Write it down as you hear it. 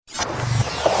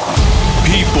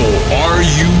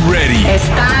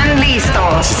¿Están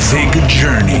listos? Take a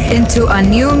journey into a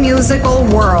new musical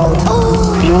world.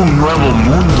 Un nuevo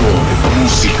mundo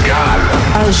musical.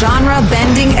 A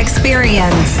genre-bending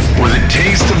experience. With a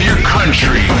taste of your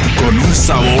country. Con un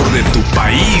sabor de tu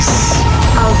país.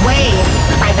 A wave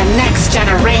by the next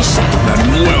generation. La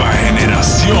nueva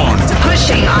generación.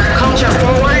 Pushing our culture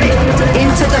forward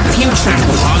into the future.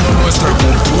 Empujando nuestra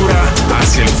cultura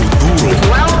hacia el futuro.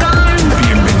 Welcome.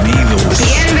 Bienvenidos.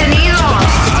 Bienvenidos.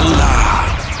 A la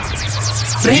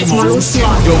Revolución.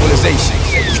 Globalization.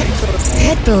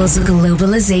 Retos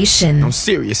Globalization. On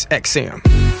Sirius XM.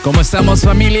 ¿Cómo estamos,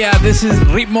 familia? This is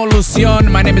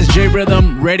Ritmolución. My name is J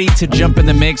Rhythm, ready to jump in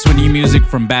the mix with new music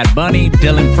from Bad Bunny,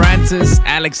 Dylan Francis,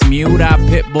 Alex Miura,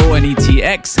 Pitbull and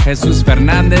ETX, Jesus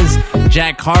Fernandez,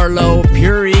 Jack Harlow,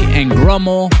 Puri and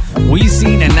Grummel,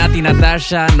 Weezy and Nati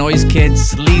Natasha, Noise Kids,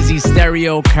 Sleazy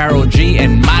Stereo, Karol G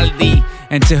and Maldi.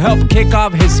 And to help kick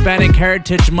off Hispanic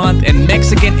Heritage Month and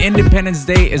Mexican Independence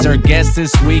Day is our guest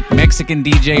this week, Mexican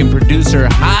DJ and producer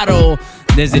Jaro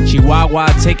desde Chihuahua,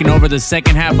 taking over the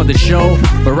second half of the show.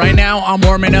 But right now, I'm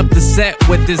warming up the set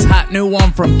with this hot new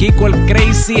one from Kiko El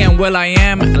Crazy and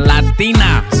will.i.am,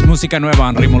 Latina. Es música nueva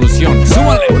en Ritmolución.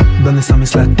 ¡Súbale! ¿Dónde están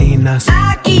mis latinas?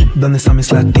 Aquí. ¿Dónde están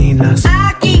mis latinas?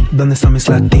 Aquí. ¿Dónde están mis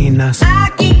latinas?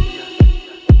 Aquí.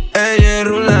 Ella es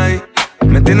Rulay,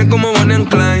 me tiene como Bonnie and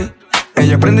Clyde.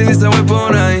 Ella prende y dice voy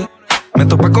por ahí. Me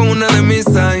topa con una de mis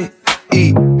hay.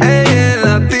 Y ella es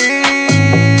latina.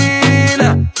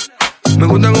 Me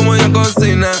gusta como ella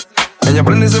cocina. Ella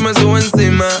prende y se me sube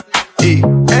encima. Y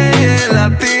ella es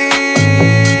latina.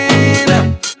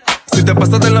 Si te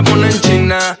pasas te la pone en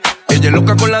China. Ella es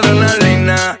loca con la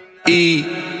adrenalina. Y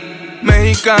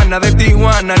mexicana de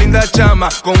Tijuana, linda chama,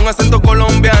 con un acento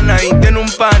colombiana. Y tiene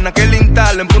un pana que le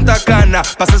instala en Punta Cana.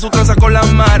 Pase su tranza con la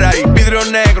mara y vidrio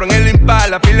negro en el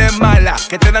Impala. Pile mala,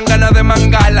 que te dan ganas de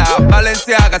mangala.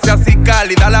 Valenciaga, sea así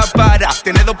cálida, la para.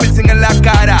 Tiene 2 piercing en la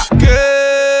cara.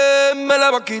 Que me la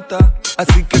vaquita.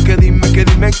 Así que dime, que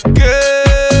me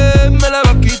la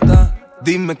vaquita.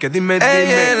 Dime, dime.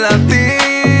 Ella es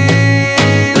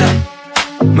latina.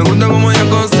 Me gusta como ella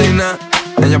cocina.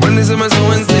 Ella prende y se me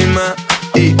sube encima.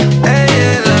 Y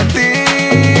ella es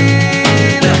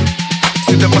latina.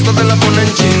 Si te pasas te la pone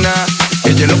en China.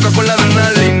 Ella es loca con la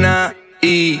adrenalina.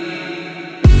 Y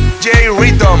J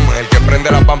Rhythm, el que prende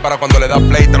la pámpara cuando le da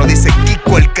play, te lo dice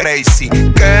Kiko El Crazy.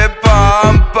 ¡Qué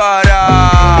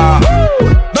pámpara!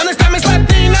 ¿Dónde están mis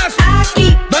latinas?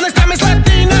 Aquí. ¿Dónde están mis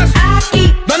latinas?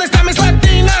 Aquí. ¿Dónde están mis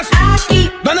latinas?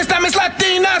 Aquí. ¿Dónde están mis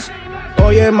latinas?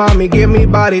 Oye mami, give me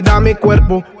body, dame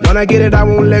cuerpo. Wanna get it, I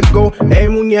won't let go. Hey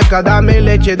muñeca, dame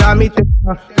leche, dame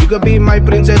teta. You could be my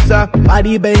princesa.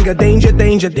 Body banger, danger,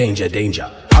 danger, danger, danger.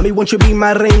 Mommy, won't you be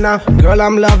my reina? Girl,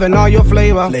 I'm loving all your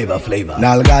flavor. Flavor.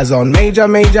 Nalgas on major.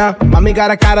 Mommy got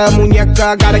a cara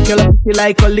muñeca. Gotta kill a pussy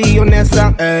like a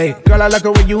leonessa. Hey, girl, I like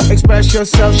it when you express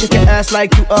yourself. Shake your ass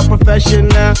like you a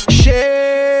professional.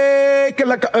 Shake it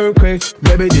like an earthquake.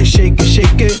 Baby, just shake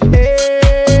it.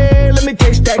 Hey, let me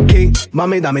taste that cake.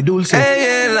 Mami, dame dulce.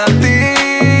 Ella es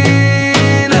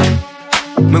latina.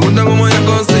 Me gusta como ella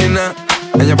cocina.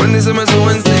 Ella prende y se me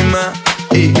sube encima.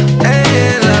 Y ella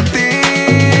es latina.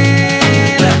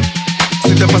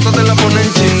 Si te pasas te la pone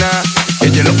en China.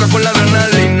 Ella es loca con la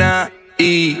adrenalina.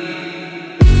 Y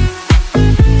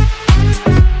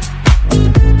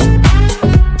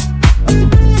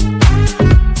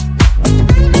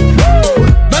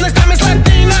 ¿Dónde están mis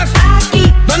latinas?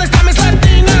 Aquí. ¿Dónde están mis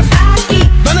latinas? Aquí.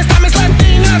 ¿Dónde están mis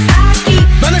latinas? Aquí.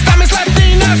 ¿Dónde están mis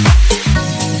latinas?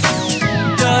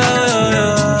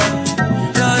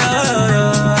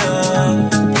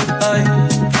 Ay.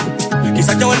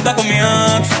 Quizás te vuelva con mi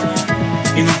ex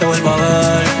y no te vuelva a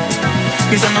ver.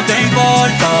 Quizás no te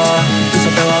importa,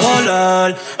 quizás te va a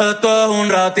doler. Esto es un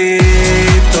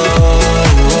ratito,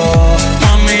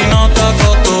 mami, no te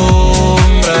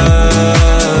acostumbres.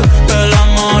 Que el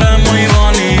amor es muy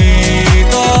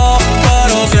bonito,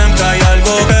 pero siempre hay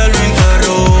algo que lo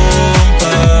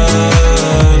interrumpe.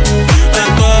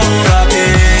 Esto es un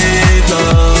ratito,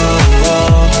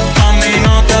 mami,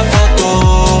 no te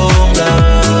acostumbres.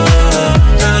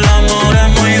 El amor es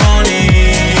muy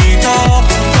bonito,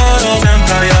 pero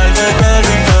siempre hay algo que lo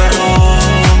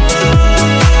interrumpe.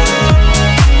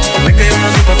 Es que yo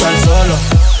nací para estar solo,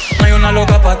 no hay una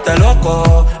loca para este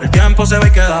loco. El tiempo se ve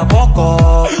y queda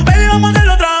poco. Baby, vamos a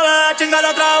hacerlo otra vez, chingalo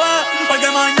otra vez, porque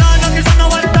mañana quizás no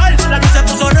va a estar. La luz se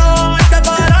puso roja, hay que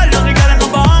pararlo. Si quieres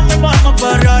nos vamos y podemos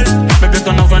perrear. Baby,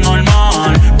 esto no fue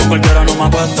normal. Con cualquiera no me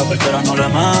acuesto, cualquiera no le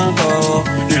meto.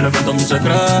 Ni le cuento mi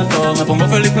secreto. Me pongo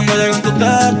feliz cuando llego en tu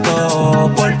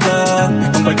texto, porque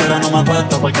con cualquiera no me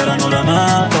acuesto, cualquiera no le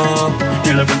meto,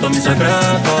 ni le cuento mis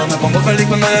secretos. Me pongo feliz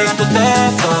cuando llegan tus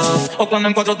textos, o cuando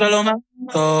encuentro te lo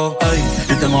meto. Ey,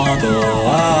 y te mojo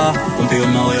toda, contigo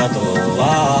me voy a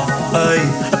toda. Ey,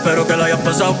 espero que la hayas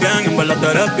pasado bien, en verdad te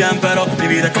eres bien, pero mi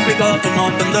vida es complicada, tú no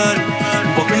vas a entender.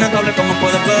 Un poco inestable como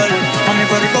puedes ver. A mí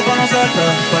fue rico conocerte,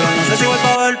 pero no sé si vuelvo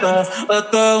a verte.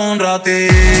 Este es un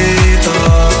ratito,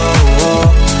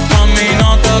 mami,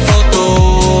 no te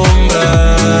acostumbres,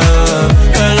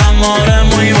 que el amor es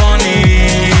muy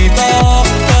bonito,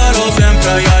 pero siempre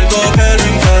hay algo que lo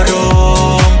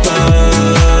interrumpe.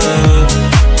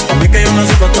 A mí que yo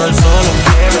nací para estar solo.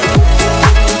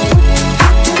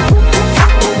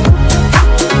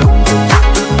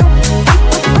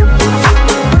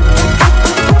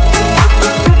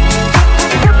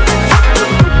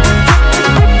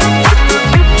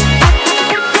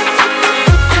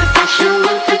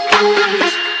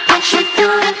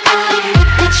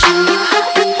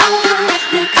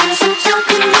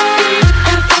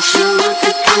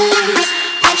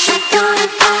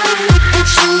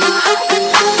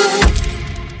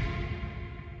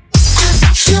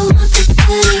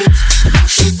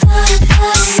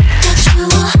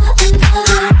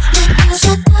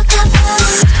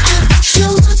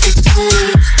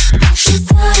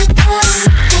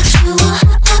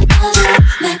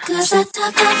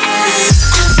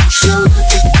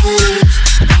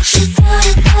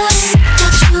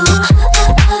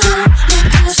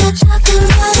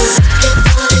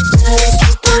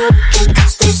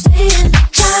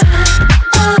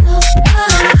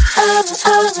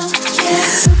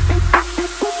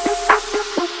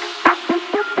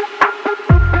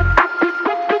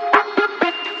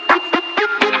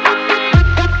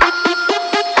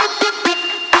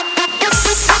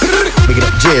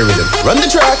 Run the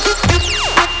track.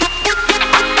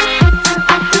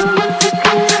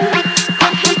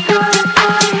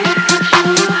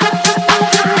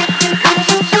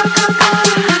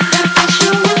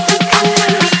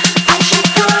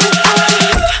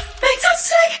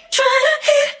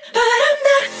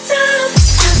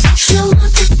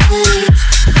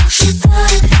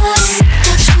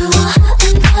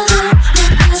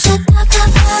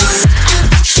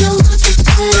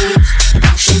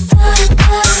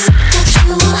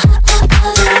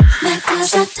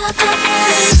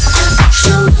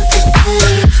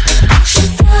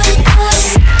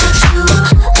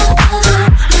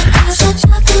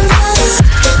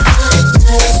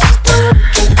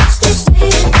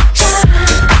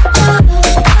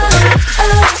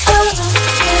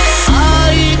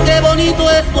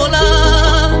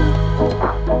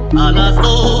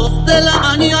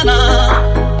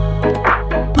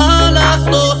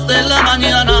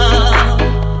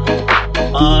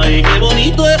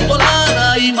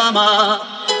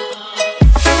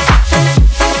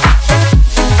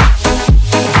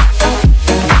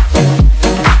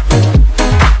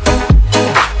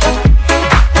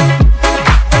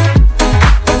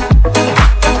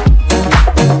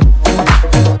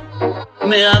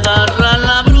 Me agarra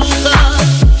la bruta,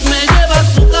 me lleva a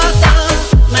su casa,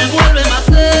 me vuelve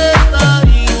maceta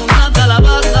y una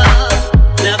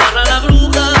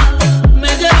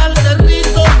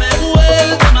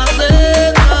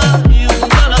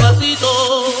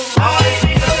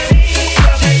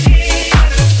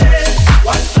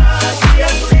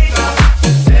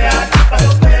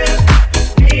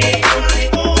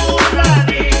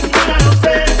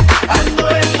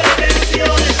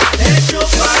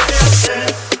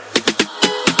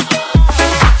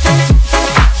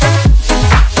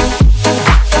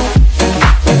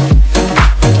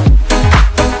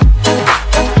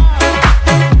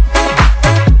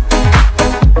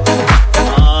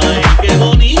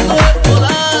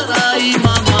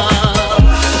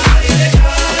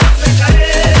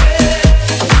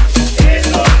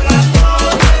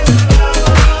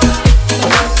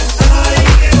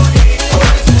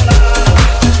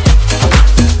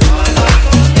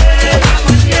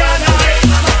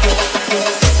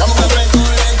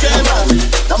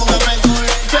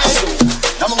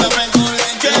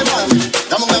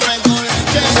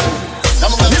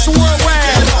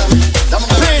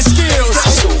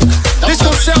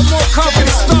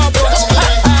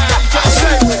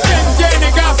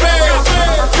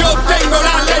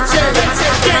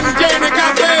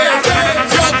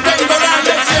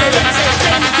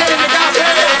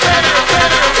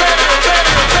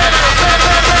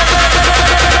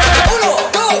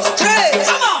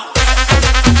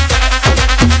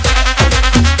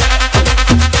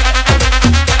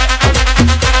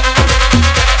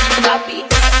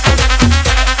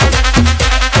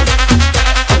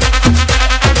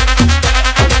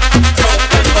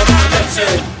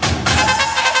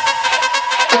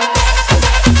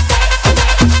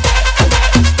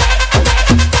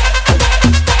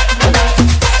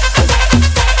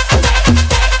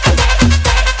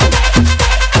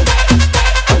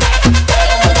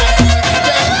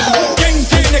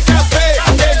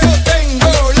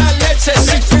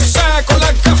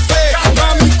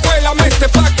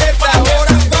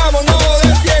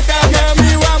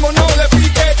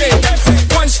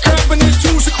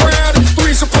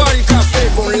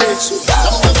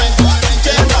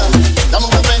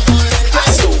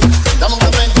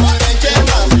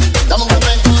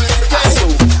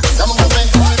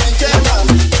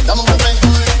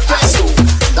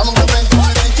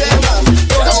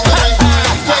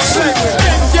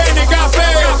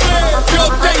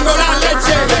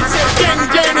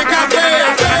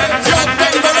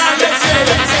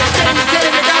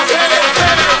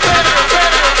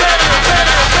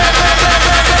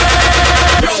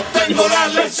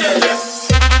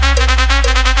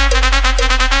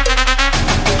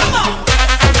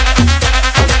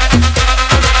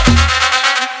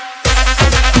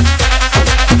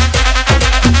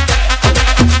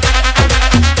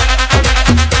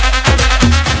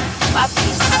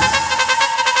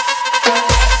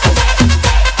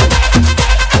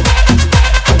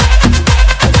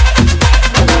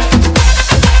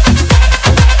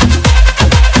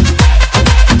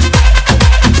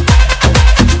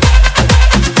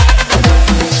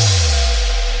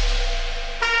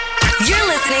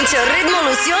to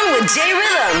Ritmolución with J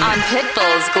Rhythm on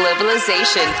Pitbull's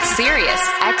Globalization, Sirius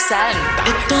XM.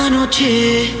 Esta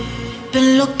noche te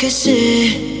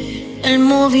enloquece el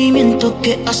movimiento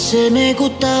que hace, me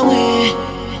gusta, güey.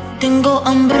 Tengo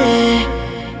hambre,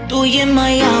 estoy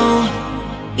enmayado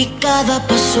y cada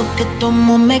paso que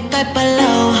tomo me cae pa'l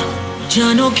lado.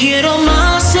 Ya no quiero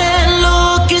más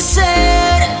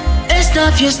enloquecer.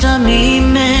 Esta fiesta a mí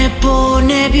me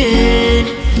pone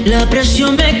bien. La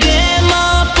presión me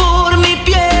quema por mi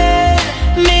piel.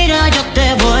 Mira, yo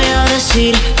te voy a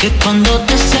decir que cuando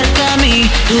te acercas a mí,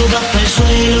 tú vas pa'l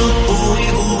suelo. Uy,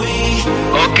 uy.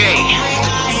 Ok.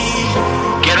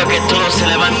 Quiero que todos se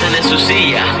levanten de su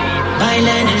silla.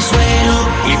 Baila en el suelo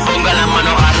y ponga las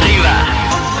manos arriba.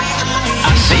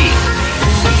 Así.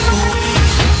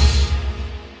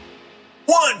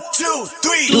 1, 2,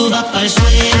 3. Tú vas pa'l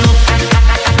suelo.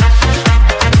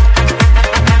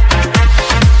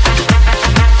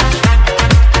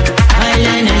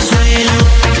 Baila en el suelo.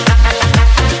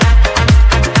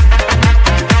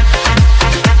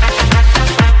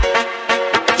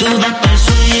 Tú vas pa'l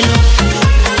suelo.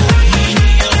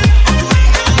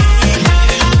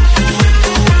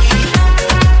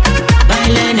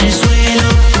 Baila en el suelo.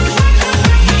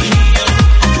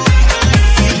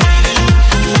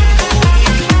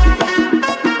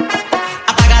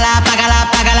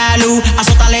 Apaga la luz.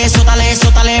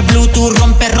 Azótale, Bluetooth.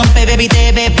 Rompe, baby,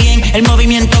 te ves bien. El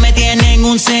movimiento me tiene en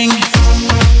un zen.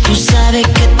 Tú sabes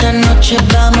que esta noche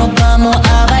vamos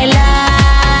a bailar.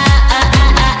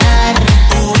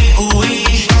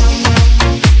 Uy.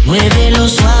 Muévelo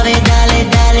suave,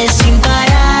 dale sin parar.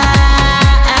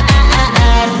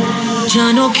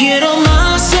 Ya no quiero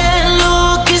más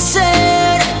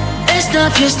enloquecer.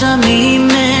 Esta fiesta a mí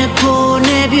me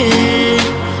pone bien.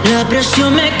 La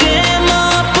presión me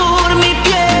quema por mi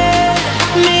piel.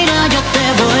 Mira, yo te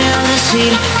voy a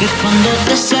decir que cuando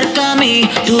te acercas a mí,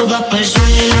 tú vas pa'l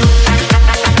suelo.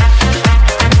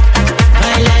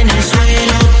 Baila en el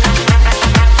suelo.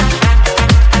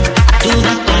 Tú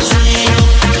vas pa'l suelo.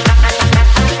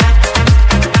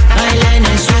 Baila en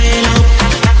el suelo.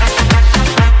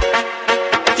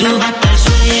 Tú vas pa'l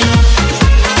suelo.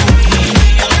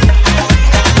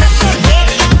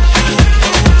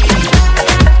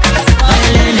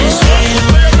 Baila en el suelo.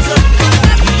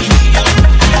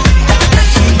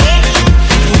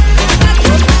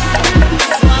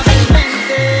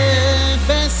 Suavemente,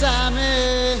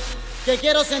 bésame, que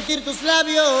quiero sentir tus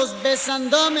labios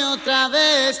besándome otra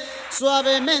vez.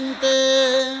 Suavemente,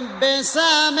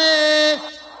 bésame,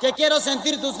 que quiero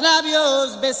sentir tus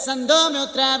labios besándome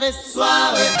otra vez.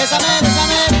 Suave, bésame,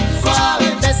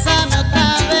 suave, bésame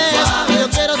otra vez. Suave. Yo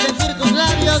quiero sentir tus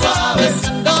labios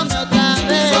besándome otra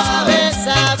vez. Suave.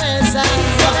 Besa, bésame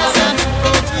un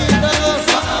poquito.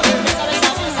 Suave. Besa.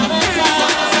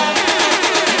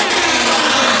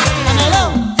 Dámelo.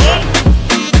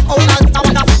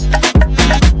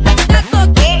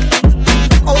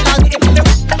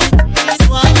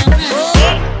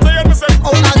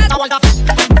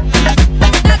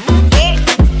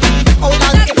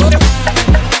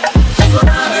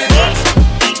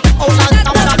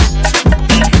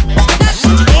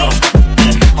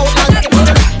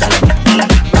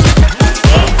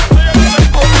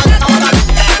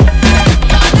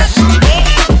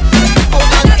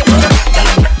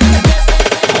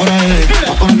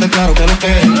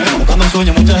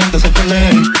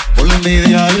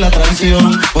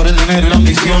 Por el dinero y la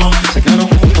ambición se quedaron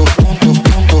juntos.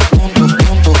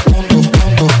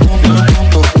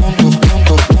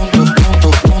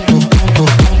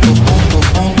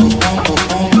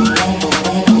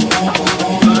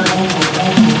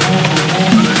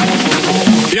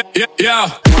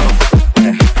 Yeah.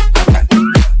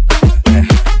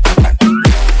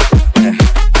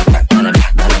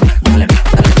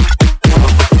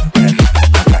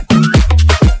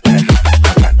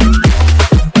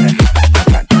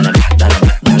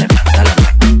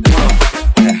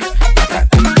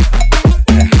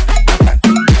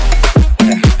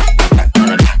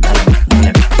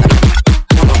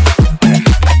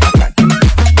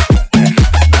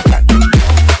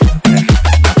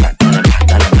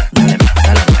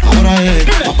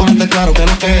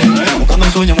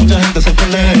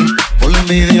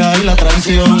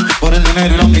 Por el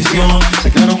dinero y la ambición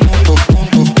se quedaron juntos.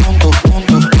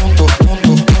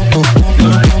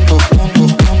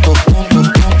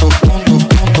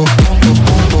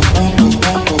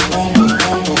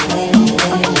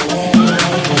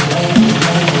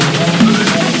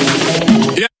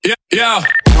 Yeah.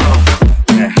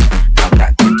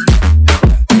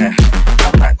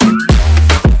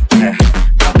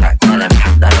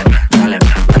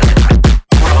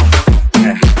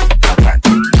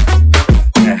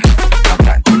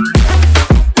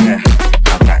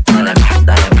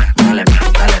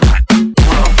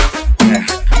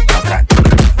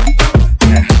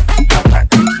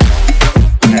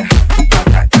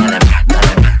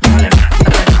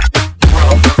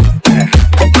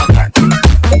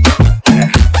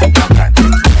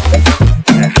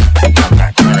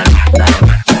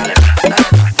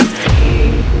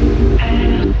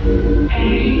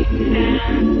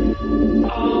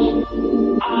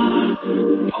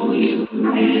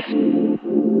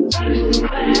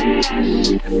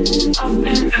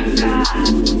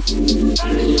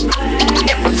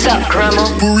 What's up, grandma?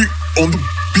 Booty on the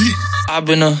beat. I've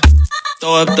been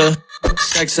throw up the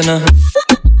sex in her.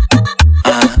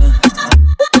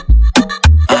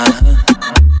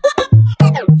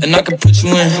 And I can put you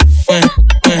in, I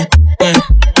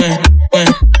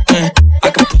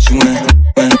can put you in,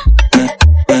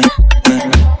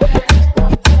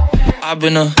 I've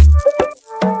been I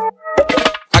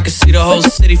can see the whole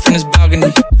city from this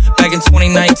balcony. Back in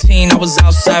 2019, I was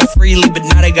outside freely, but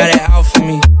now they got it out for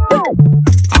me.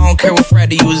 I don't care what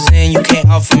Friday you was in, you can't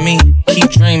out for me. Keep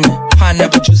dreaming,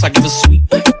 pineapple juice, I give a sweet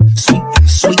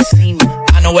semen.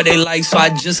 I know what they like, so I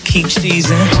just keep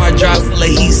cheesing. Hard drive full of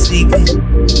heat seeking.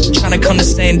 Tryna come the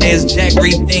same day as Jack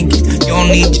rethinking. You don't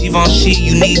need Givenchy,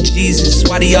 you need Jesus.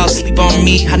 Why do y'all sleep on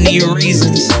me? I need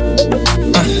reasons.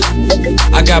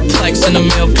 I got Plex in the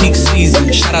mail peak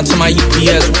season. Shout out to my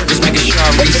UPS workers, making sure I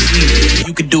receive it.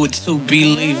 You could do it too,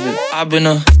 believe it. I've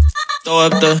been throw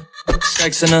up the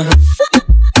sex in her.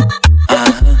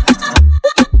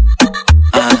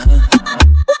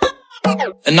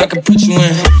 And I can put you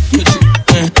in, put you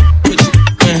in, put you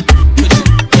in, put you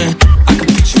in. I can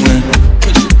put you in,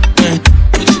 put you in,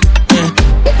 put you in.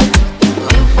 No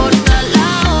importa la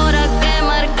hora que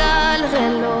marca el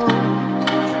reloj,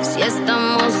 si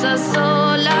estamos a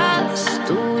solas,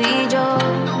 tú y yo.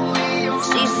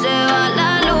 Si se va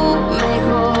la luz,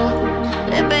 mejor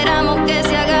esperamos que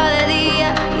se haga de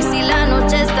día. Y si la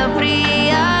noche está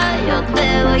fría, yo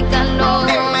te doy calor.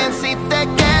 Dime si te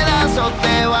quedas o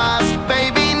te vas,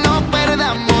 baby.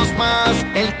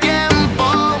 El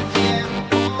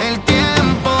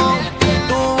tiempo,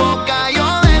 tu boca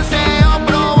yo deseo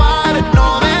probar,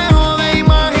 no dejo de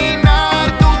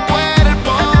imaginar tu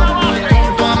cuerpo,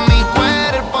 junto a mi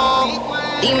cuerpo.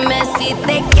 Dime si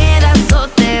te quedas o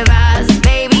te vas,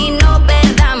 baby, no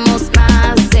perdamos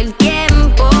más el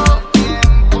tiempo,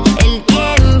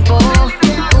 tu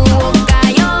boca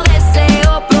yo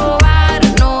deseo probar,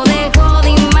 no dejo de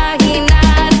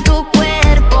imaginar tu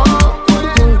cuerpo.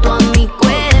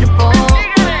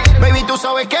 Tú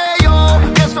sabes que yo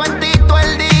pienso en ti todo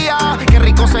el día. Qué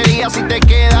rico sería si te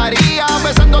quedaría.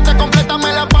 Besándote completa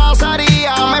me la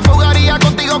pasaría. Me fugaría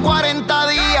contigo 40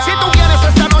 días. Si tú quieres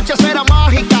esta noche será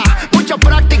mágica. Mucha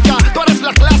práctica, tú eres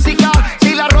la clásica.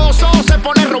 Si la rozo se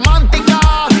pone romántica.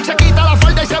 Se quita la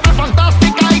falda y se ve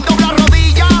fantástica. Y dobla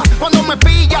rodilla cuando me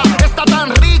pilla. Está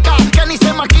tan rica que ni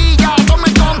se maquilla. Toma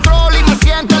el control y me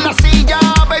siento en la silla.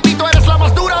 Baby, tú eres la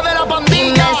más dura de la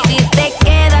pandilla. Dime si te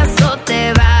quedas o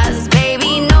te vas.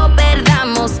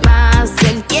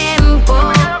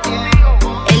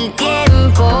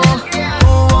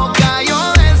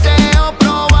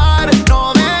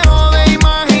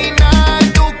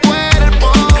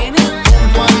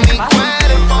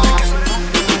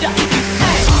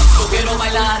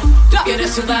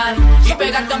 Sudar y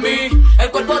pegarte a mí,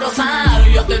 el cuerpo rosado.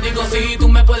 Yo te digo si tú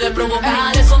me puedes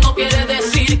provocar. Eso no quiere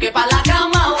decir que pa' la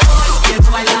cama voy.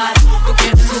 Quiero bailar, tú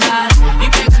quieres sudar y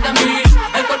pegarte a mí,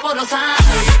 el cuerpo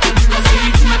rosado. Yo te digo si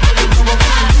tú me puedes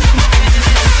provocar. Eso no quiere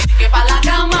decir que pa' la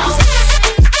cama voy.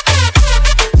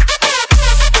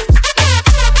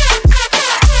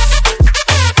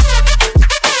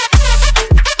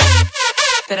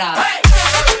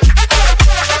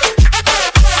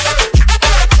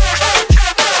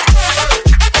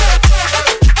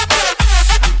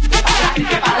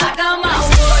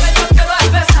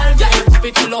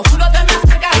 Lo juro, te me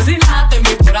acercas sin late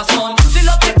mi corazón. Si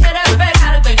lo que quieres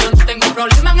pegarte, yo no tengo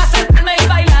problema en acercarme y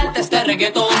bailarte este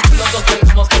reggaetón. Los dos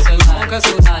tenemos que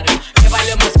sudar, que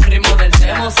bailemos el ritmo del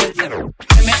tema.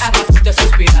 Que me hagas de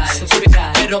suspirar.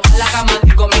 Pero para la cama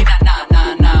digo mira,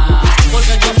 na.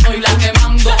 Porque yo soy la que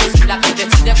mando, la que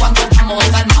decide cuando vamos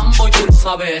al mambo. Y tú lo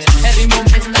sabes, el ritmo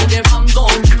me está llevando.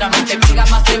 Mientras más te pega,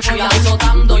 más te voy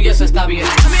azotando. Y eso está bien.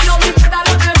 A mí no me importa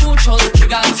lo que muchos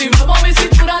digan. Si muevo mi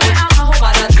cintura de abajo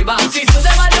para arriba. Si soy de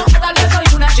barrio, tal vez soy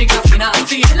una chica fina.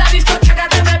 Si en la discoteca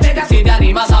te me pegas y te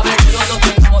animas a ver. Que los dos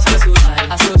tengamos que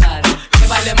sudar, que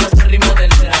bailemos el ritmo del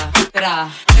tra.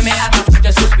 Que me hagas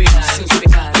de suspirar.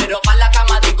 Pero pa' la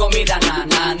cama digo mira, na.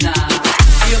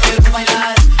 Yo quiero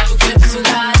bailar, tú quieres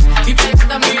sudar y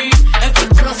pégate a mí, el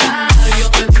cuerpo rosado.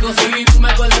 Yo te digo si tú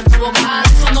me puedes provocar.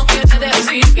 Eso no quiere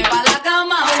decir que pa' la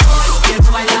cama voy.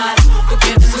 Quiero bailar, tú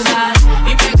quieres sudar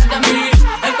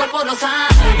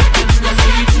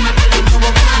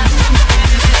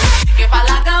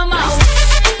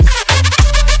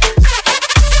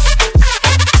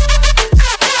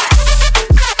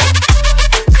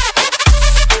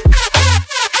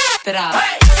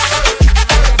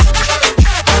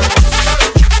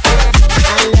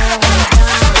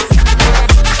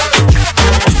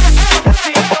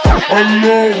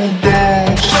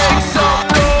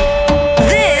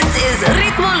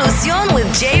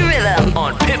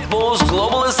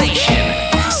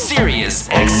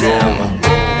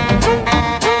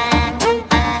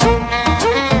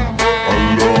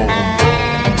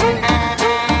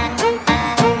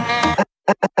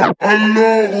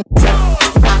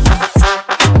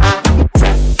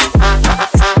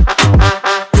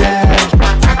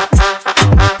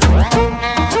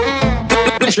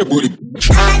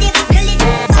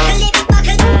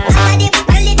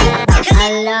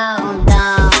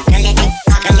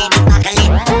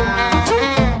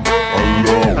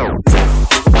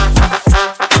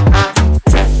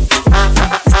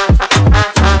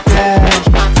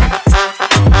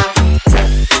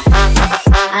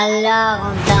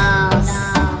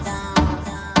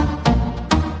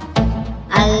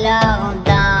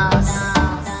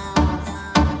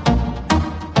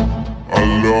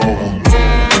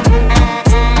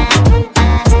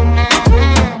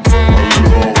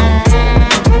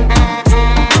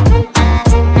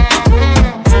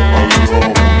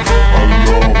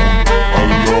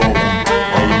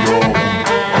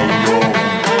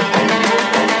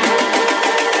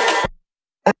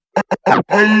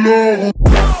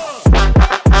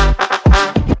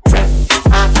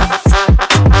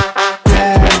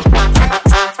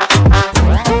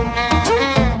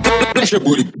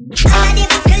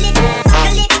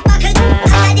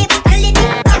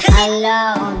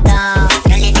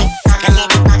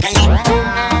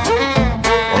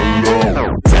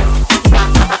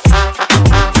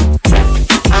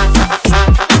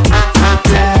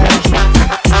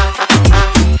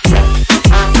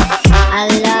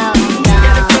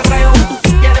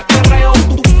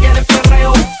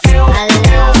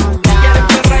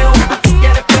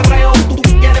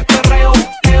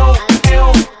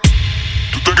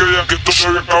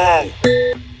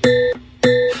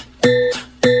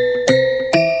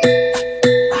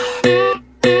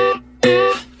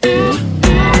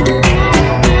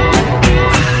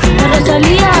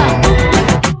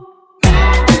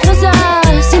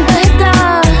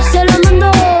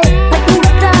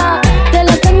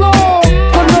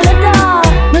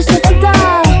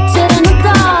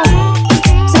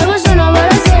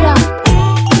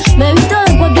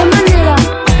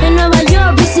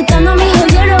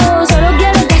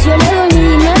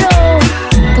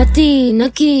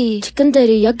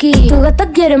Teriyaki. Tu gata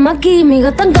quiere maki, mi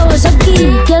gata en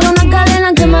Kawasaki. Quiero una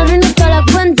cadena que me arruine toda la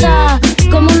cuenta,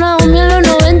 como una Naomi en los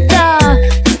 90.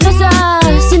 Rosa,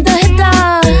 sin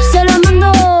tarjeta, se lo mando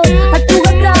a tu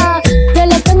gata. Te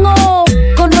la tengo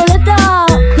con roleta,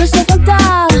 no hace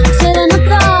falta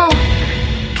serenata.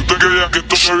 Tú te creías que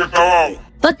esto se había acabado.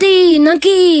 Patina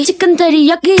aquí, chicken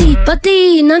teriyaki.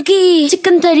 Patina aquí,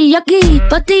 chicken teriyaki.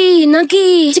 Patina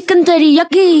aquí, chicken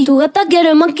teriyaki. Tu gata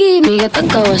quiere maki, mi gata en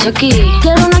Kawasaki.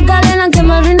 Quiero una cadena que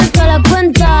me arruine toda la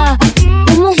cuenta,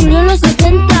 como Julio en los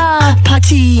 70.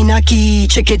 Patina aquí,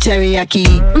 chicken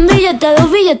teriyaki. Un billete,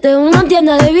 dos billetes, una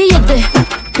tienda de billetes.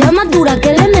 La más dura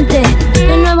que le mete.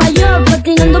 En Nueva York,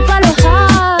 patinando pa' los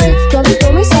highs. Tu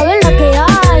amigo me sabe la que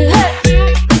hay.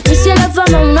 Hey. Y si la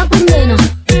fama es una condena,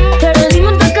 pero dime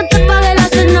antes que te pague la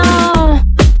cena.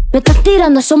 Me estás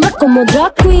tirando sombras como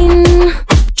drag queen,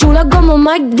 chula como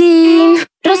Mike Dean.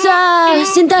 Rosa,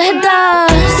 sin tarjeta,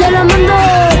 se la mando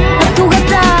a tu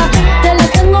gata. Te la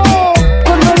tengo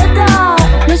con roleta,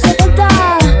 no hace falta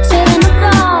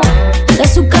serenata. De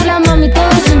azúcar la mami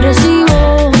todo sin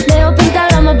recibo. Leo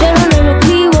pentagrama pero no lo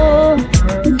escribo.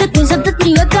 Te piensas te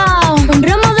trigata, con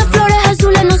ramos de flores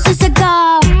azules no se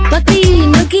seca.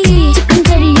 Patina aquí, chicken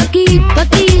teriyaki.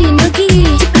 Patina aquí,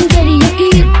 chicken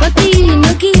teriyaki. Patina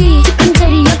aquí, chicken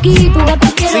teriyaki. Tu gata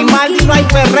quiere sin mal no hay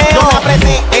perreo. Yo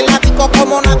apreté el ático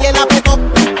como nadie la apretó.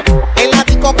 El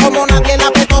ático como nadie la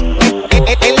apretó.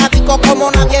 El ático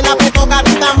como nadie la apretó.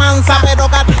 Gatita mansa pero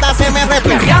gatita se me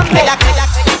repite. Ella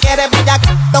quiere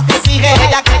bellaquito que sigue.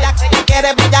 Ella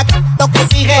quiere bellaquito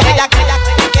que sigue. Ella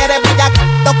quiere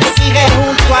bellaquito que sigue.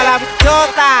 Junto a la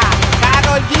bichota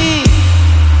Karol G.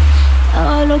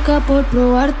 Estaba loca por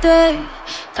probarte,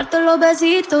 darte los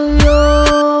besitos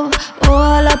yo.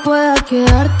 Ojalá pueda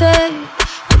quedarte,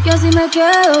 porque así me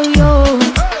quedo yo.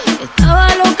 Estaba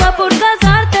loca por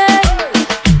casarte,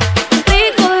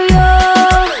 rico yo.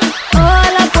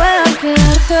 Ojalá pueda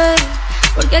quedarte,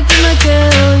 porque aquí me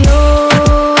quedo yo.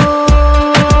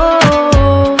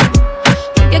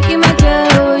 Porque aquí me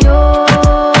quedo yo.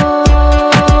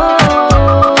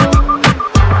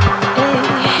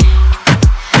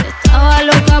 Estaba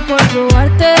loca por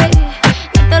probarte,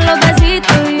 darte los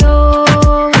besitos yo.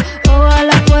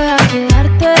 Ojalá pueda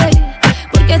quedarte,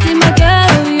 porque así me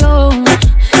quedo yo.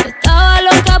 Estaba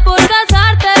loca por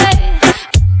casarte,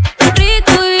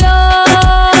 rico yo.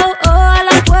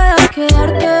 Ojalá pueda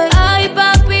quedarte. Ay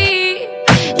papi,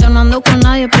 yo no ando con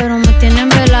nadie pero me tienen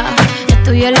vela.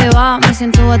 Estoy elevada, me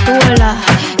siento a tu vela.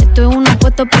 Estoy en una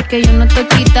puesta huerfanito porque yo no te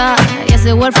quita. Y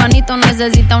ese huerfanito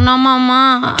necesita una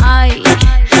mamá. Ay,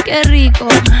 qué rico,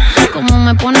 como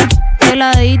me pone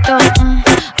peladito.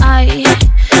 Ay,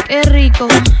 qué rico,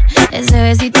 ese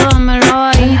besito dámelo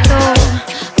bajito.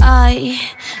 Ay,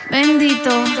 bendito,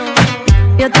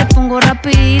 yo te pongo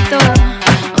rapidito.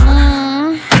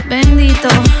 Bendito,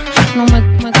 no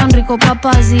me tan rico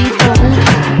papacito.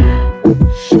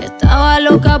 Estaba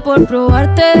loca por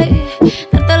probarte,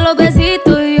 darte los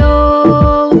besitos y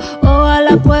yo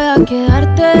ojalá pueda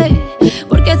quedarte,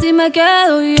 porque si me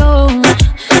quedo yo.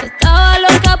 Estaba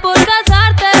loca por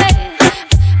casarte,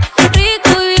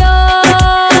 rico y yo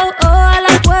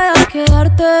ojalá pueda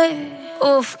quedarte.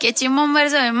 Uf, qué chimón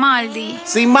verso de Maldi.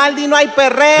 Sin Maldi no hay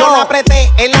perreo. Yo la apreté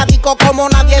en la disco como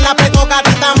nadie la apretó.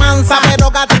 Gatita mansa,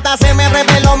 pero gatita se me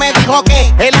reveló. Me dijo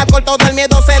que el alcohol todo el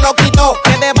miedo se lo quitó.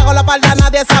 Que debajo la espalda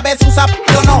nadie sabe si usa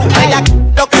o no. Ella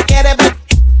lo que quiere ver,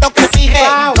 lo que exige.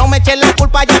 No me eches la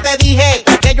culpa, ya te dije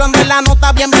que yo ando en la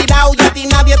nota bien virado y a ti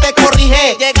nadie te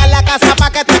corrige. Llega a la casa pa'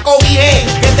 que te cobije.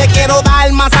 Que te quiero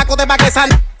dar más saco de pa' que sal.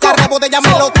 Que rebote ya me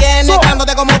lo tiene,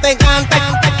 dándote como te encanta.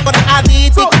 Por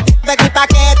adicto, te gusta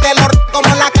que te lo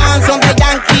como la canción de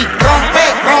Yankee.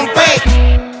 Rompe, rompe.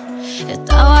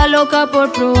 Estaba loca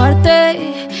por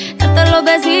probarte, darte los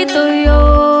besitos y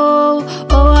yo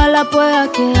ojalá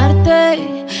pueda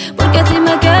quedarte, porque si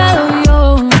me quedo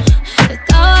yo.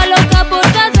 Estaba loca por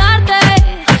casarte,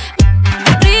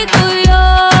 rico y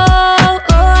yo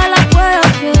ojalá pueda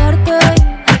quedarte,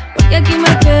 porque aquí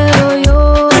me quedo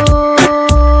yo.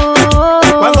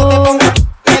 Cuando te pongo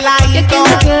peladito, aquí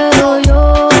me quedo yo.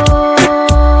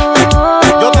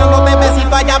 Yo tengo de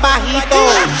besito allá bajito.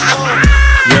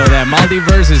 Yo, that Maldi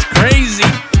verse is crazy.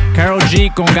 Karol G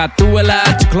con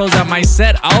Gatúbela to close out my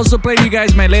set. I also played you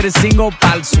guys my latest single,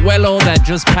 Pal Suelo, that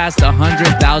just passed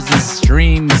 100,000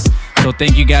 streams. So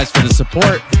thank you guys for the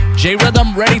support. J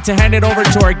Rhythm ready to hand it over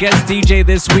to our guest DJ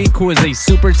this week, who is a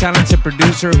super talented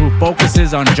producer who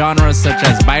focuses on genres such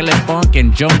as violent funk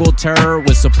and jungle terror,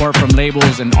 with support from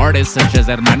labels and artists such as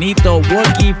Hermanito,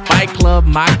 Wookie, Fight Club,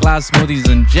 My Class, Smoothies,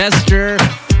 and Gesture.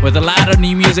 With a lot of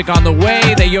new music on the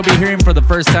way that you'll be hearing for the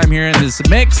first time here in this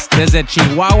mix. Desde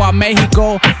Chihuahua,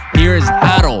 Mexico, here is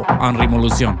Aro on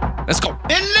Rimolución. Let's go.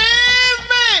 Believe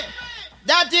me,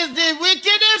 that is the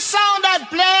wickedest sound that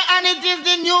play, and it is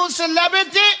the new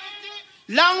celebrity.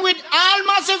 Along with all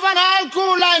massive and all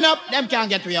cool lineup, them can't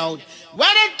get me out.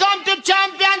 When it comes to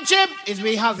championship, is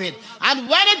we have it. And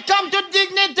when it comes to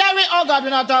dignitary, oh God, we're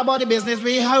not talking about the business.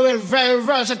 We are very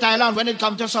versatile. And when it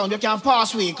comes to sound, you can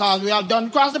pass we, because we have done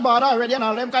cross the border already and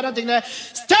all them kind of thing there.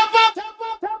 Step up!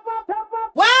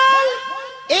 Well,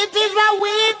 it is a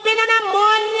weeping and a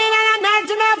mourning and a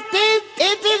gnashing of teeth.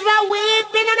 It is a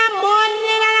weeping and a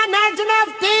mourning and a gnashing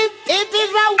of teeth. It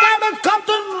is a when it comes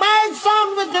to my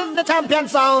song, which is the champion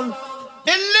sound. It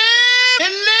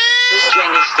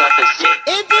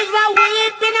is a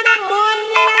weeping and a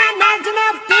mourning and a gnashing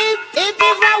of teeth. It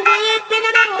is a weeping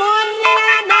and a mourning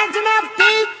and a gnashing of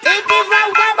teeth. It is a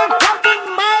when it comes to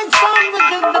my song,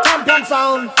 which is the champion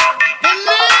sound.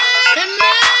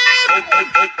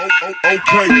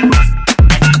 Okay.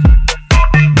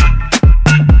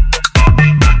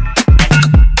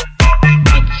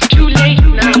 It's too late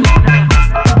now.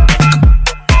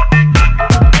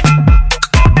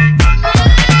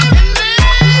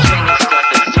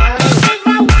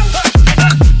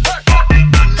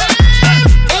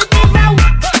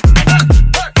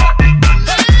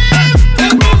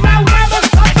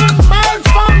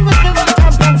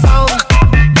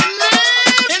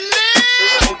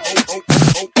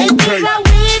 Okay.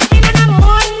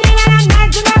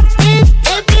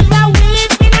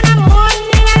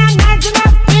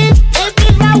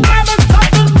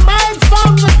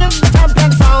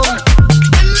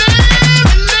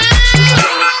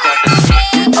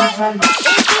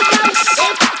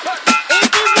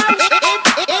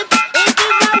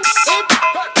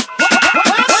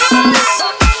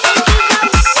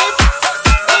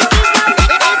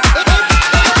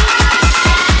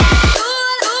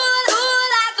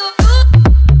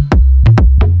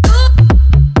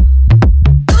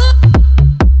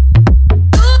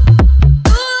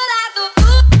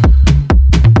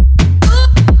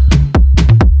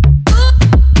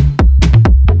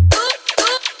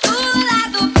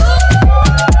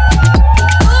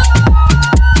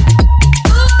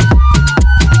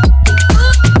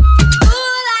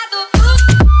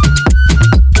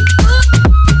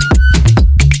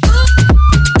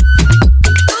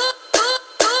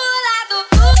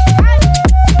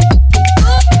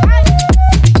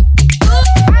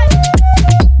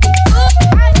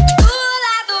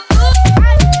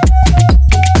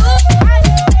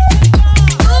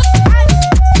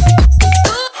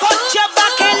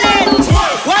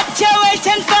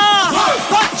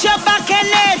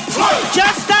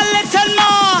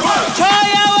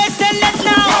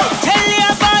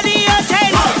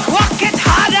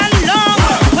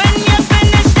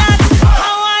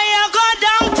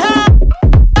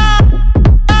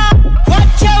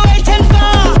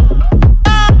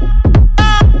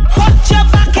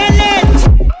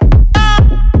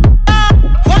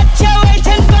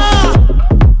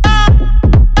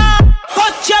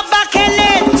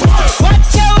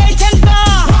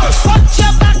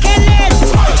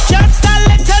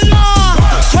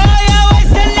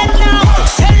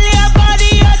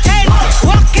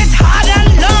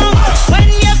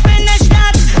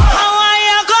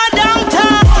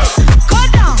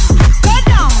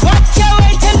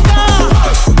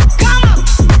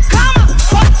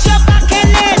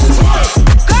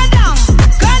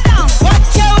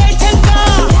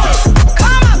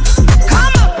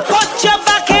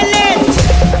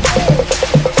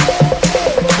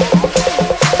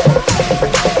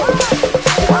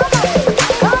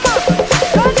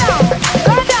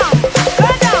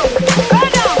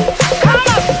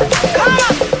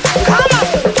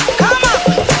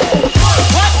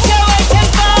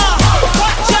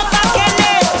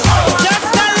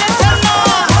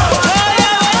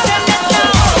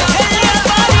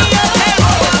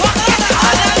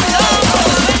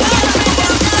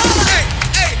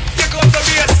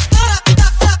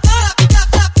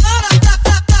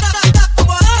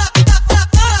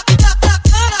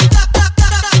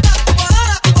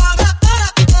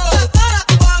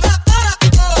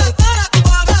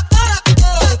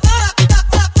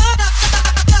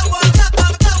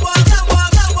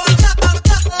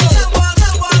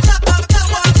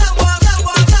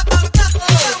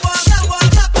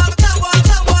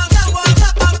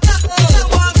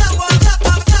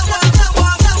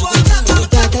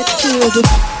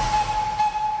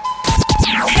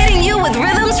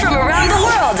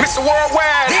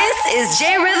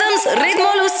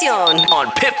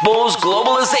 Pitbull's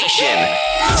Globalization,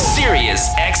 Sirius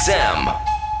XM.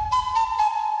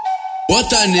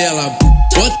 Bota nela,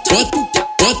 bota tudo.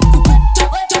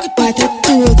 Bota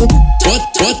tudo.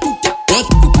 Bota tudo.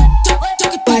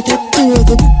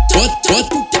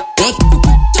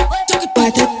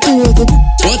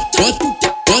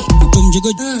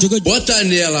 Bota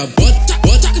nela, bota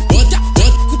nela, bota nela,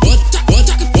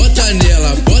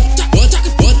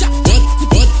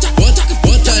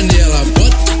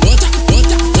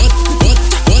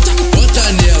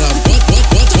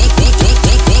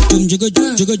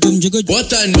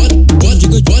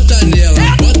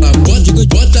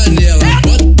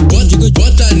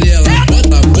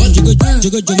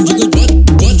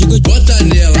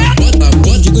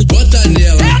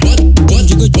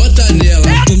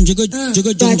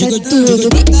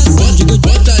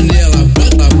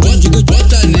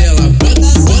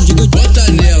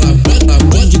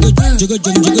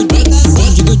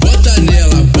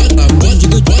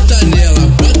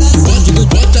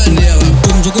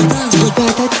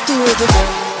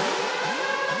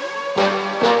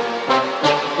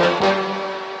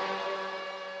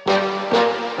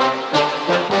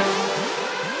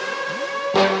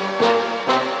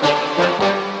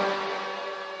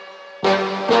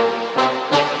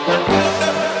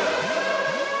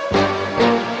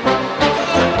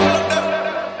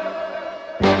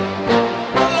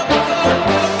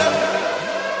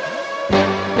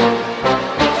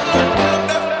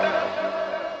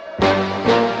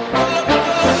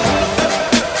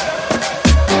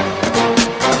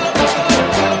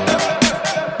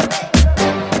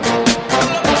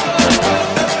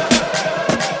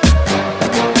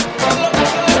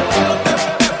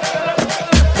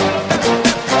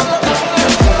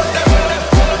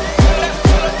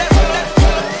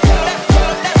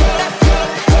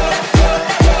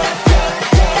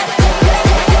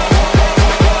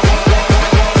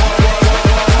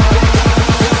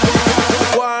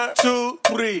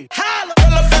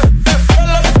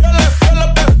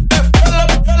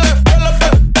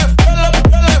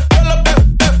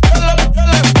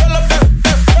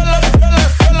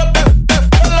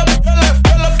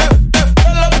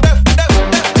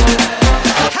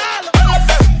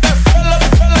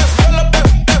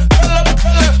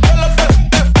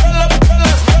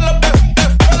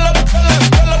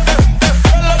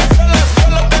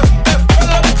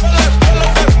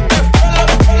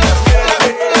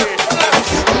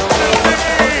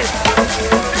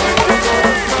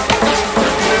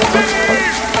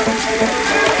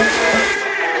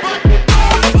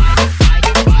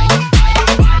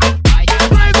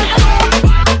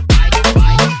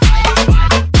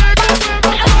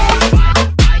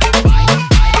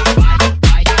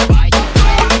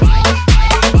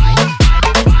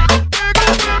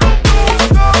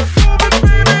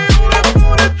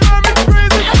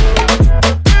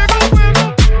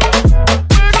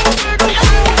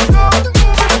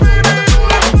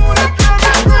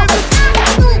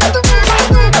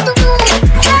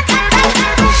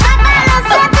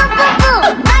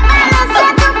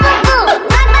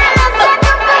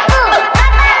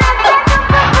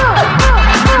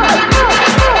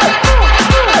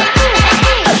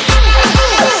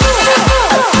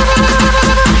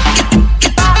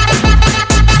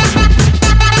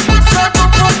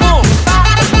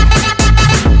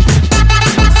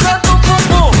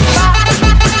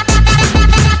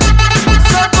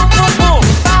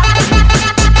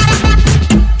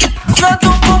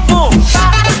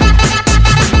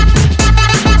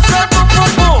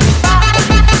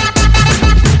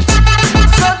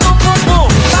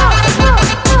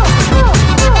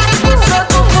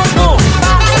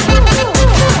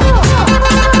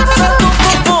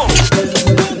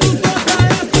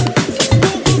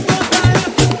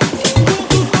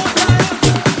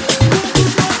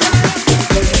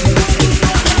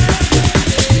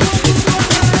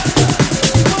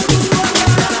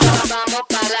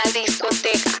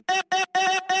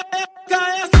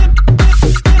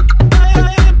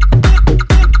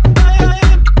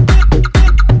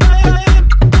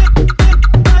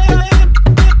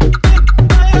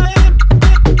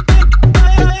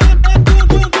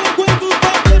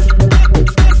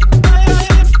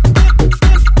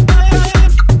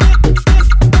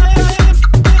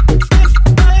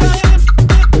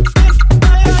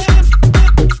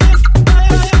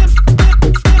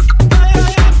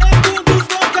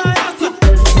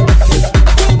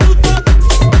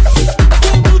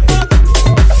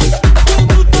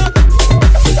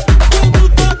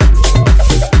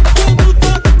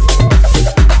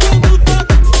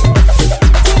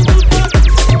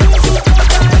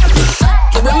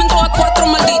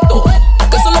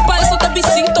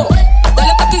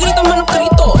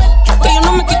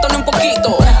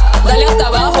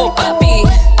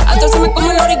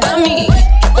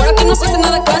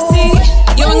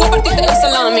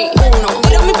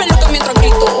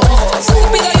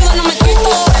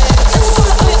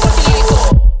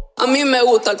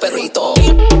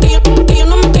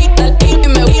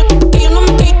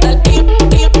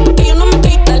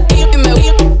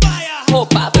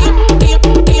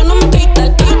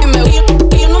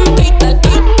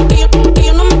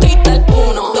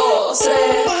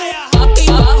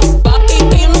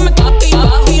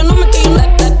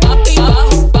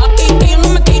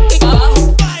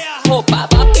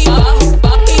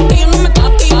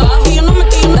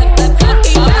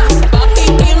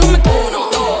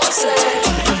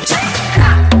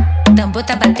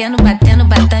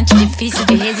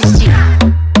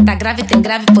 Tem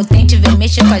grave potente, vem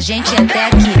mexer com a gente até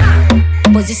aqui.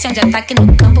 Posição de ataque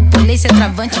no campo, polícia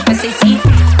travante, passei sim.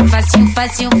 Facinho,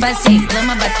 facinho, facinho.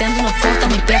 Lama batendo no ponto,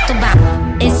 me perturbar.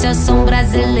 Esse é o som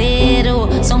brasileiro,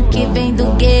 som que vem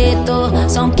do gueto,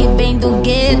 som que vem do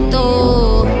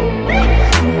gueto.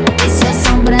 Esse é o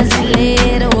som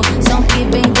brasileiro, som que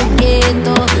vem do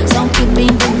gueto, som que vem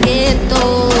do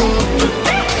gueto.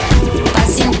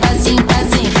 Passinho, passinho,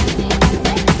 passinho.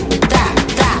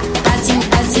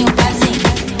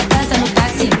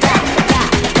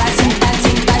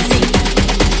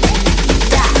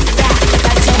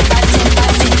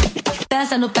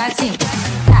 Dança no passinho,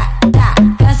 tá, tá.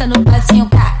 Dança no passinho,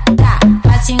 tá, tá.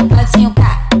 Passinho, passinho,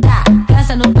 tá, tá.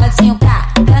 Dança no passinho, tá.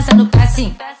 Dança no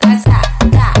passinho, passa,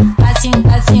 tá. Passinho,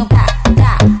 passinho, tá,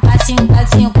 tá. Passinho,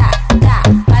 passinho, tá, tá.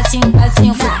 Passinho,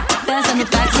 passinho, tá. Dança no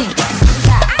passinho,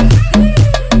 tá.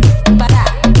 Para,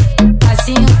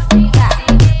 passinho, tá.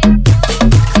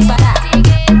 Para,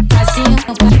 passinho,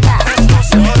 tá.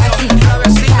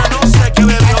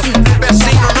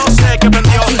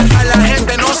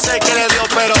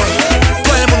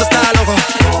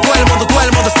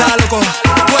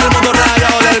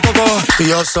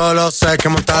 Yo solo sé que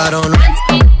montaron.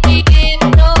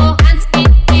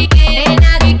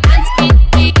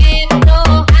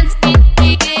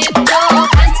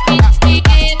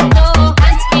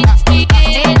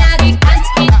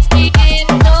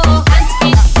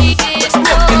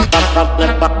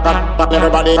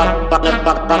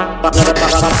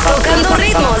 Tocando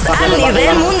ritmos a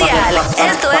nivel mundial.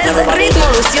 Esto es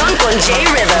Ritmolución con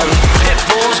J-Rhythm.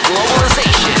 Pitbull's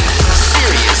Globalization.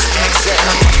 Sirius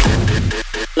XM.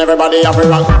 Everybody have a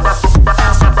run.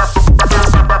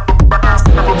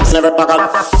 Never back up.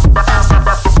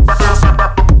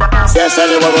 Yes,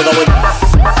 anywhere we go with.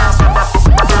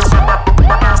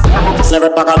 Never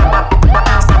back up.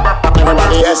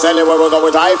 Everybody, yes, anywhere we go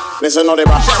with drive. Listen to the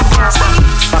back.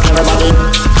 Everybody.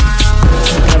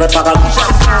 Never back up.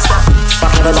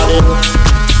 Everybody.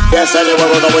 Yes, anywhere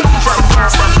we go with.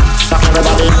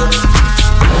 Everybody.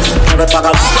 Never back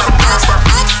up.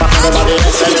 Everybody,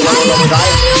 yes, anywhere we go with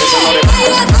drive. Listen to the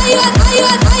back.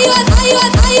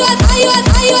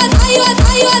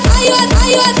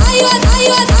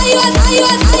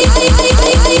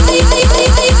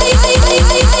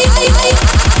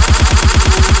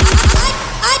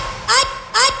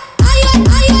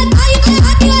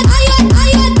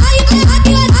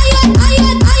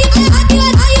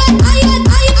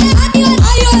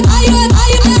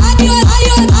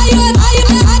 Ay,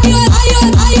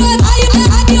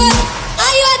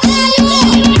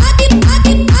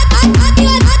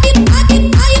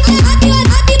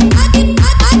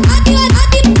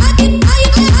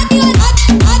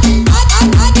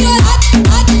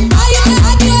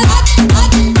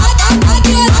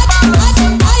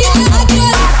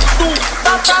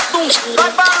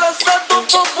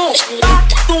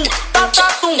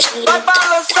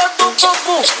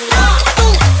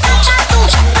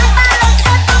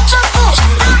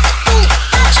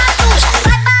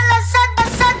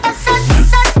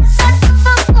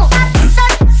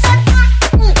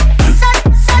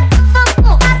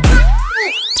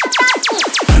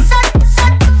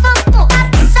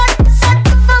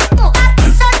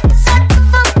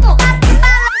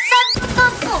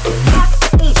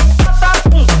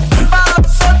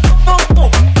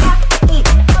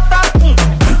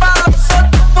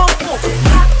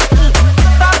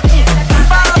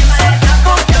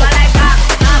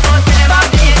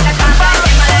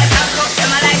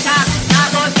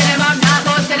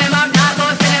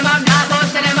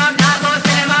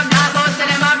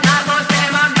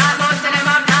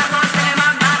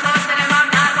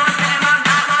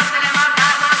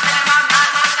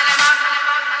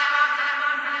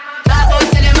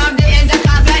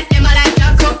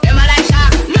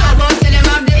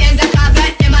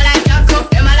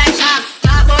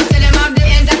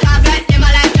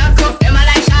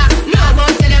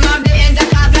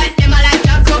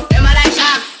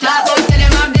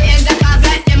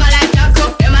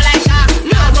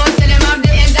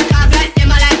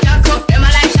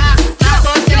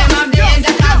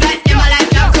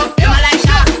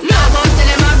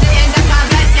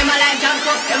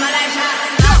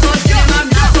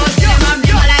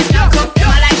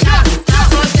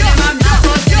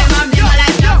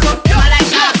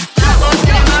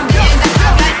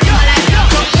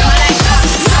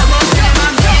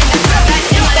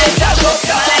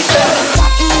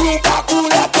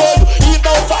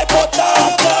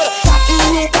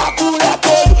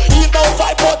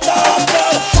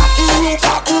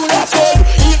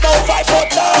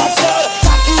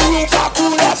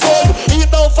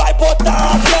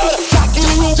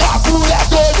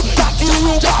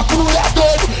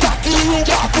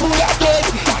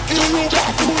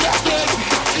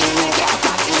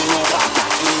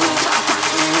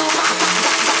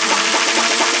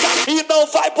 não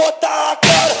vai botar a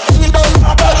cara.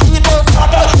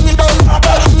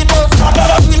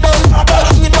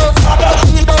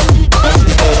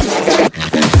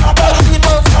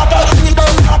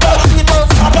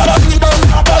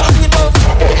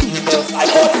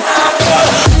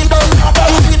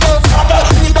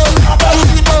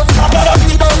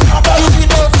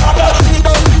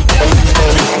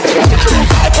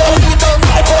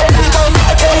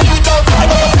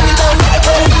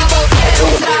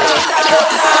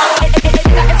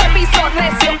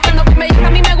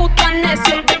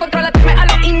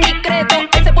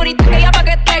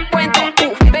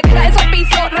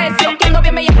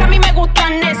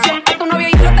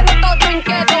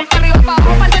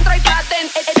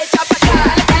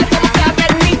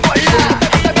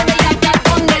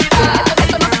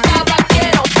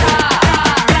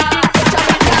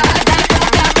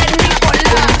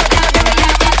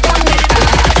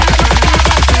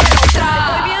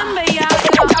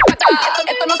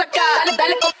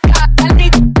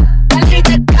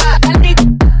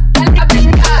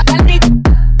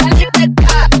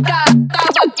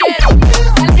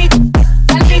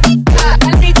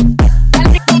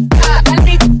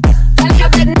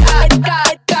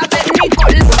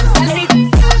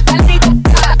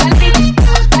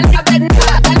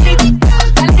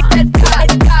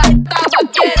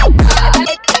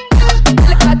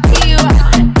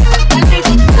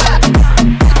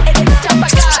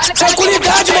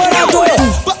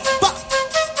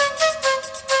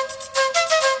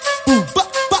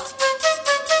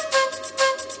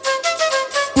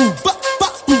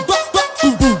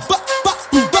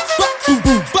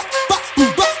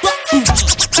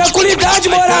 Tranquilidade,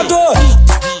 morador.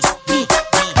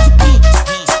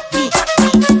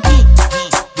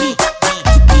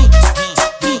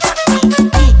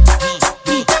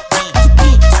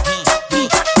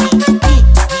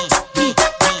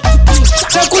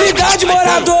 Tranquilidade,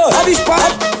 morador.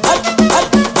 Avispado,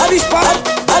 avispado, avispado,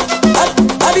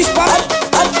 avispado,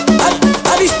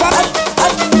 avispado.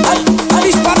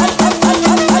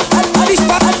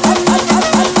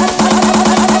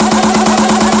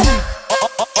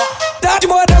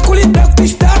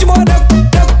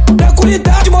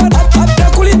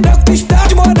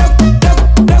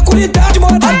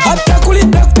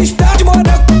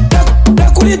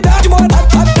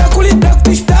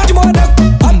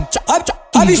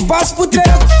 Abre espaço pro treco,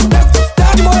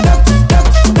 tá de moda, tá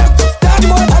de moda, tá de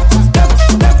moda,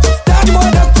 tá de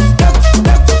moda,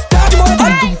 tá de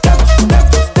moda, tá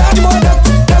de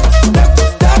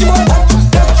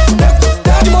moda,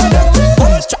 tá de moda.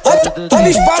 Abre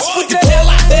espaço pro treco.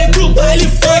 Ela vem pro baile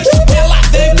funk, ela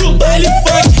vem pro baile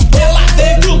funk, ela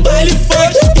vem pro baile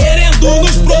funk, querendo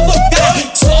nos provocar.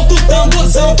 Solta o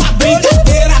tamborzão pra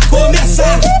brincadeira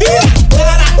começar. Vira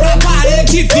cara pra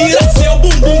parede, vira seu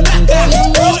bumbum pra cá.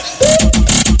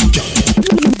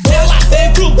 Ela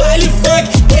vem pro baile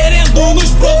funk, querendo nos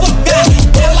provocar.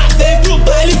 Ela vem pro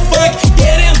baile funk,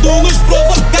 querendo nos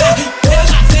provocar.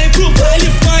 Ela vem pro baile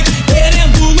funk,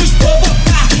 querendo nos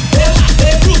provocar. Ela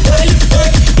vem pro baile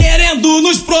funk, querendo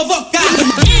nos provocar.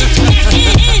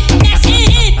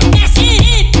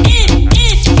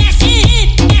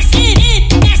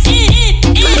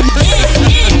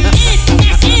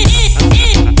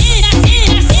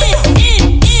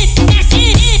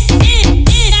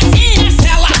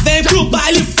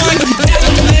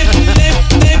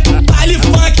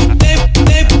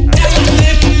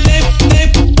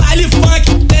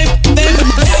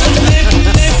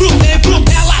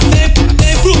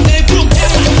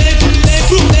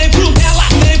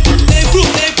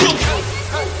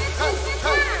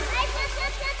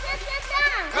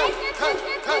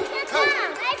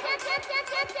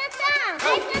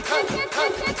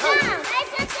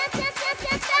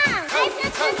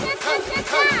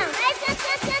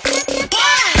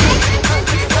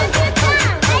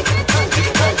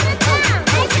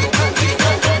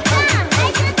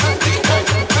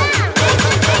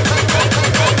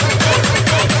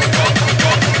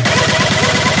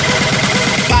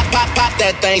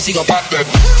 That thing, she gon' pop that.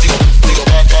 She gon' pop,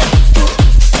 pop.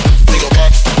 She gon'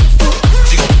 pop.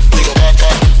 She gon' pop, pop. She gon' pop. She gon' pop, pop.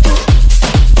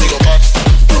 She gon' pop.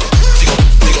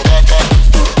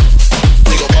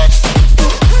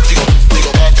 She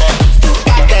gon' pop, pop.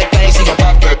 Pop that thing, she gon'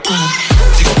 pop that.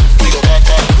 She gon' pop,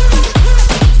 pop.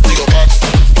 She gon' pop.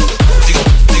 She gon'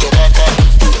 pop, pop.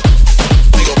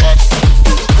 She gon' pop.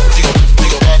 She gon'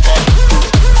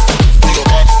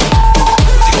 pop, pop. She gon' pop. She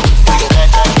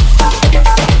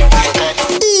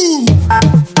gon' pop,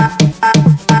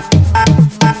 pop.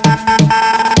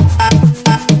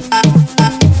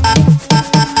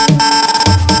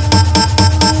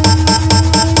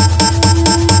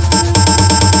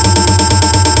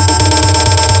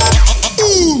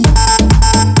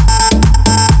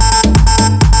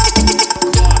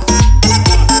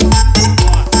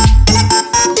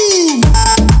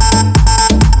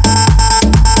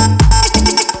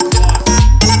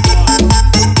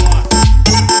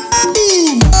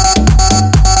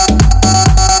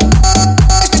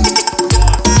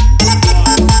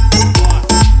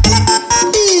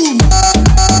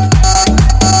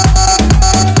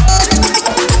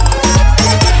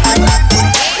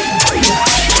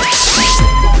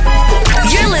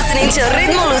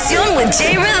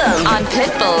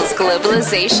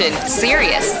 Globalization,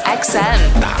 Sirius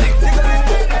XM.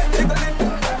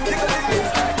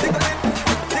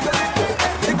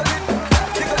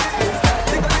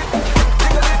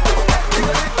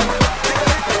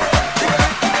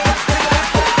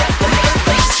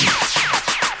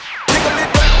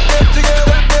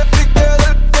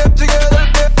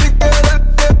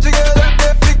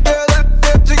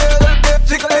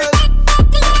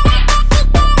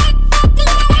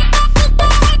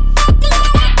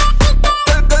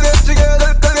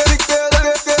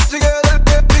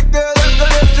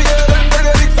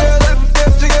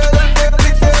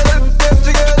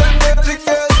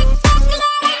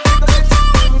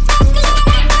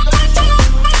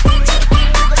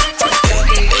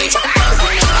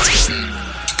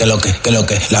 Que lo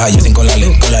que, las halles sin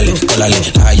colale,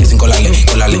 las halles sin colale.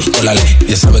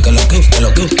 Ella sabe que lo que,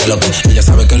 ella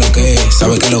sabe que lo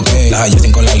que, las halles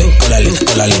sin colale,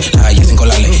 las halles sin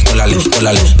colale.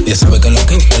 Ella sabe que lo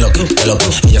que,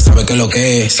 ella sabe que lo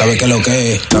que, sabe que lo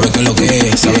que,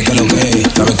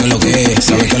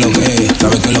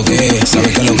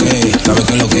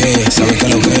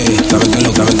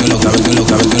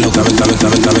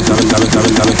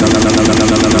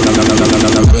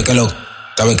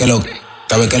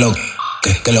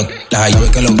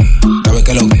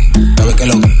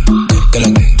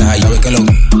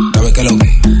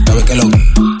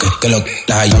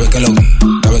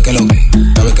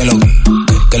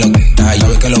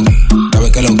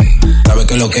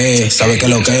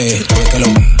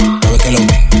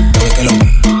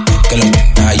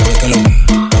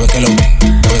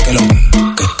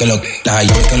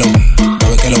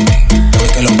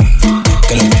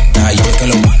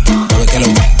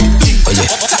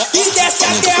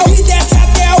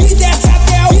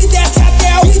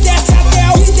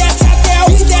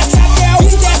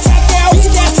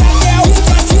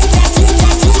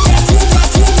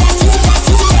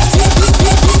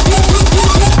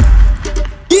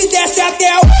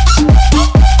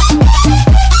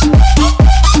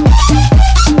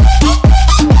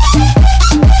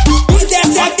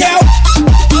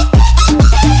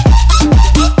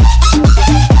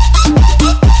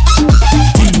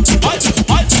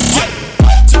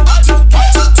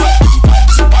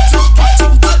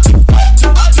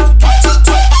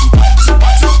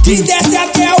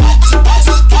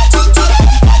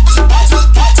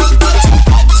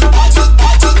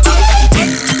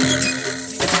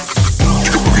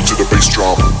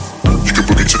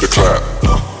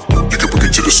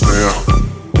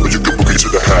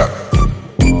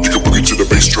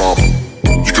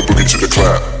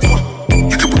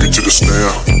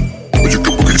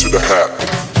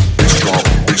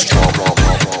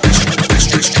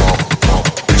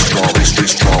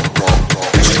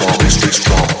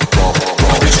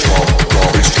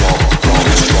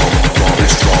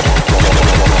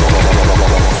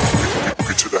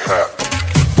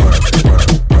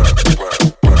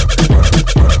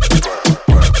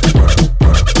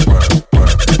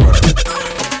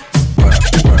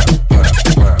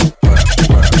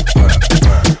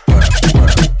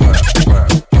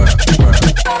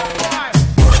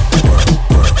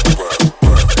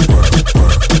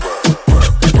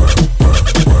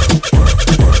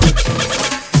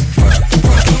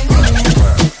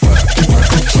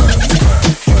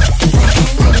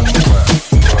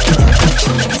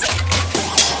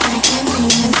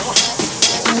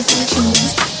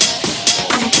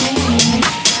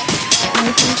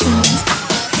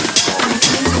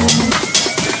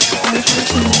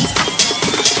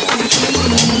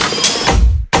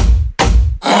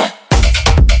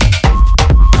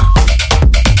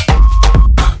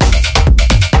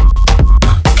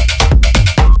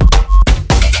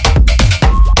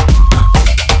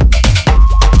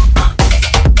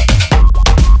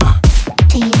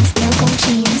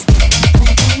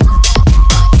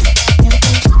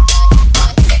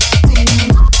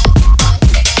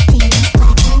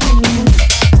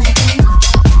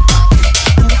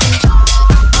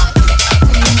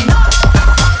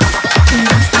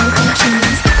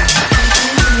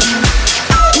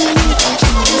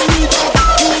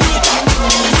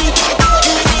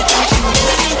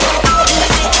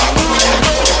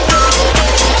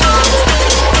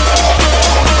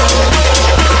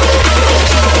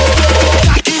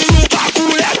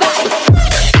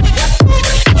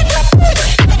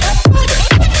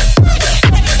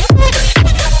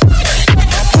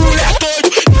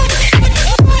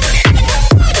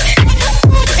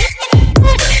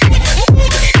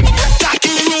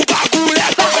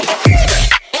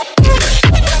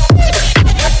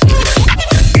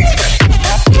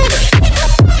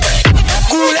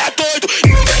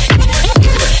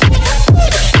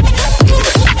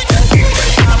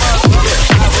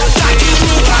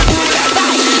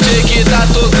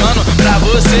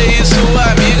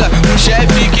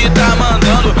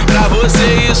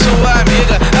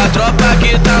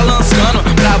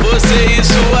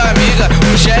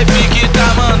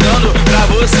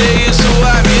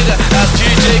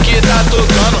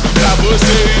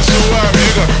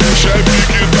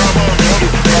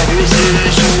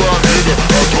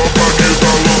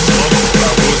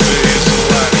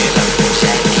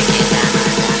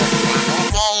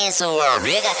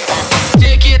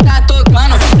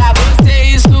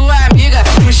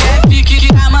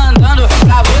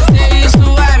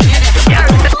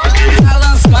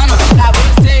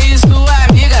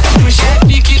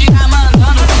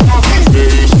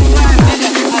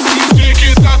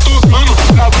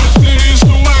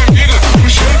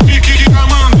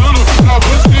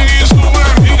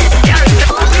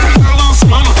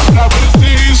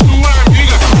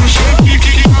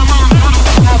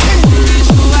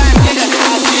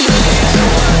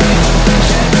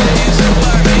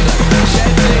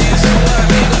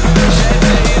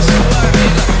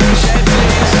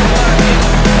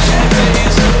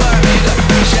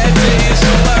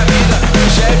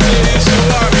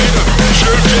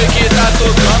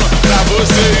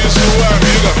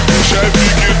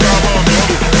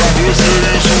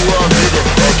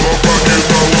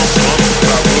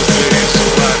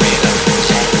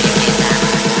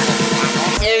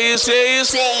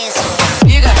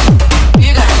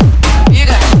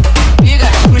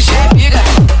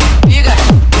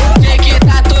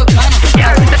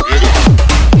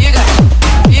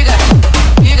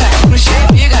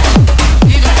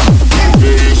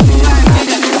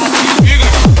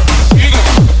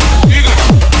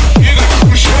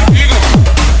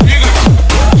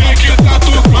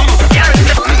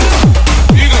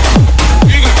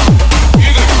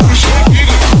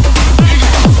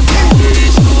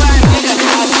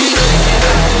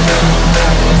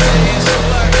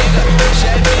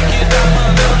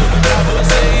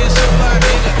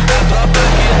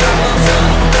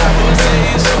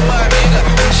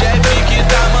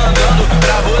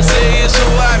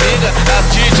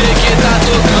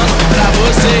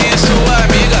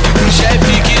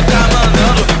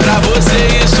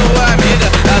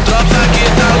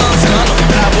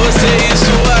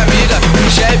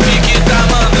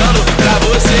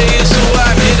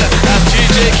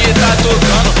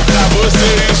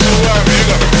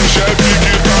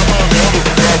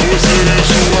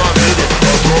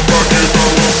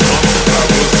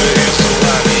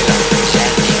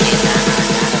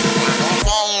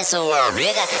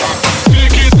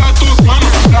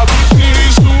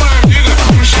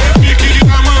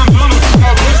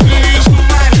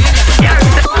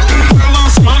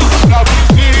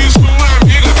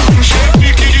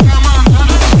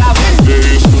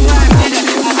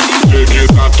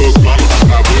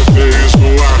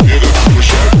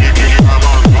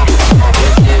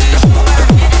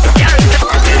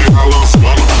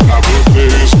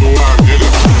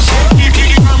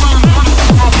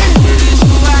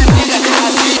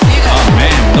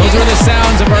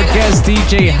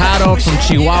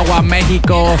 Chihuahua,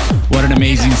 Mexico. What an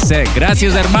amazing set.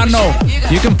 Gracias, hermano.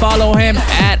 You can follow him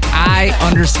at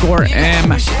I_M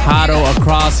Jaro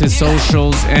across his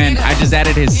socials. And I just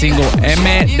added his single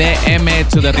MDM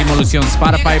to the Ritmo Lucion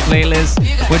Spotify playlist,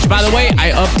 which, by the way,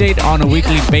 I update on a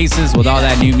weekly basis with all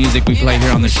that new music we play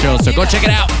here on the show. So go check it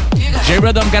out.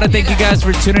 J-Rhythm, gotta thank you guys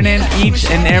for tuning in each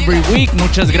and every week.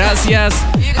 Muchas gracias.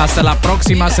 Hasta la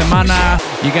próxima semana.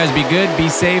 You guys be good, be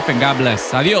safe, and God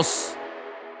bless. Adios.